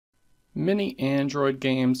Many Android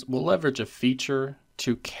games will leverage a feature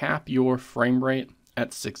to cap your frame rate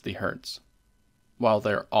at 60 Hz. While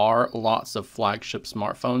there are lots of flagship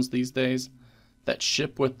smartphones these days that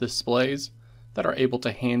ship with displays that are able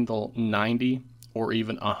to handle 90 or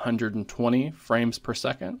even 120 frames per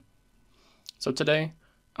second. So today,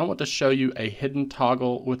 I want to show you a hidden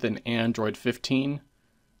toggle within Android 15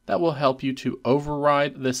 that will help you to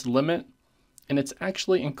override this limit, and it's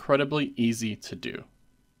actually incredibly easy to do.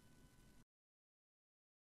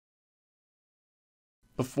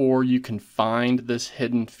 Before you can find this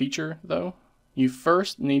hidden feature, though, you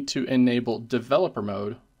first need to enable developer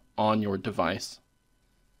mode on your device.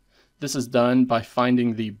 This is done by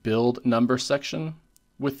finding the build number section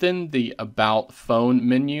within the About Phone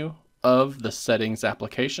menu of the Settings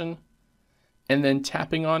application, and then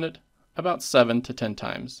tapping on it about 7 to 10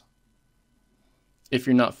 times. If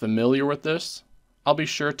you're not familiar with this, I'll be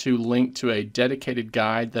sure to link to a dedicated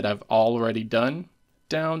guide that I've already done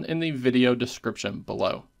down in the video description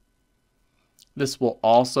below. This will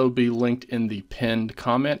also be linked in the pinned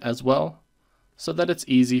comment as well, so that it's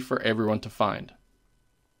easy for everyone to find.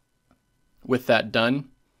 With that done,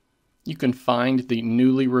 you can find the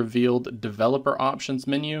newly revealed Developer Options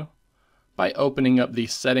menu by opening up the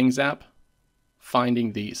Settings app,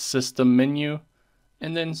 finding the System menu,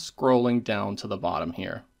 and then scrolling down to the bottom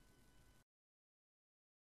here.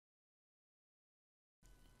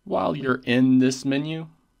 While you're in this menu,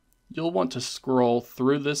 you'll want to scroll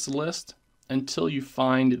through this list until you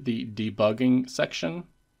find the Debugging section,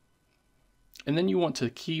 and then you want to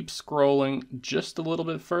keep scrolling just a little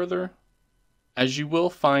bit further, as you will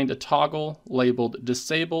find a toggle labeled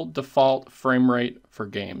Disable Default Frame Rate for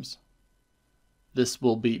Games. This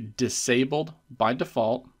will be disabled by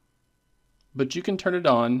default, but you can turn it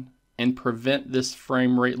on and prevent this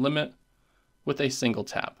frame rate limit with a single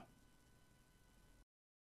tap.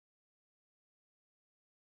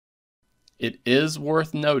 It is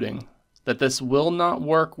worth noting that this will not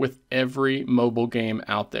work with every mobile game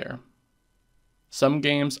out there. Some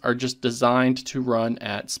games are just designed to run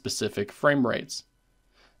at specific frame rates,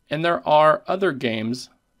 and there are other games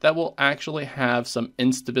that will actually have some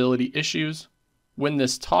instability issues when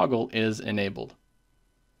this toggle is enabled.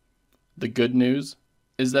 The good news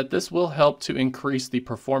is that this will help to increase the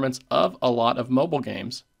performance of a lot of mobile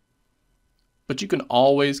games, but you can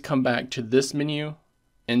always come back to this menu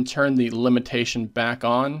and turn the limitation back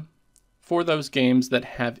on for those games that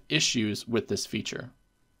have issues with this feature.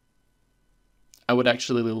 I would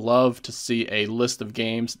actually love to see a list of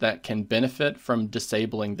games that can benefit from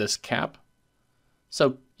disabling this cap.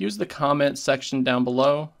 So use the comment section down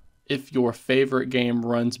below if your favorite game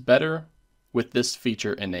runs better with this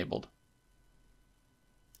feature enabled.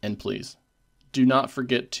 And please, do not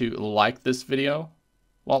forget to like this video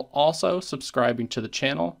while also subscribing to the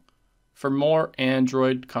channel for more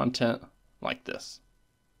Android content like this.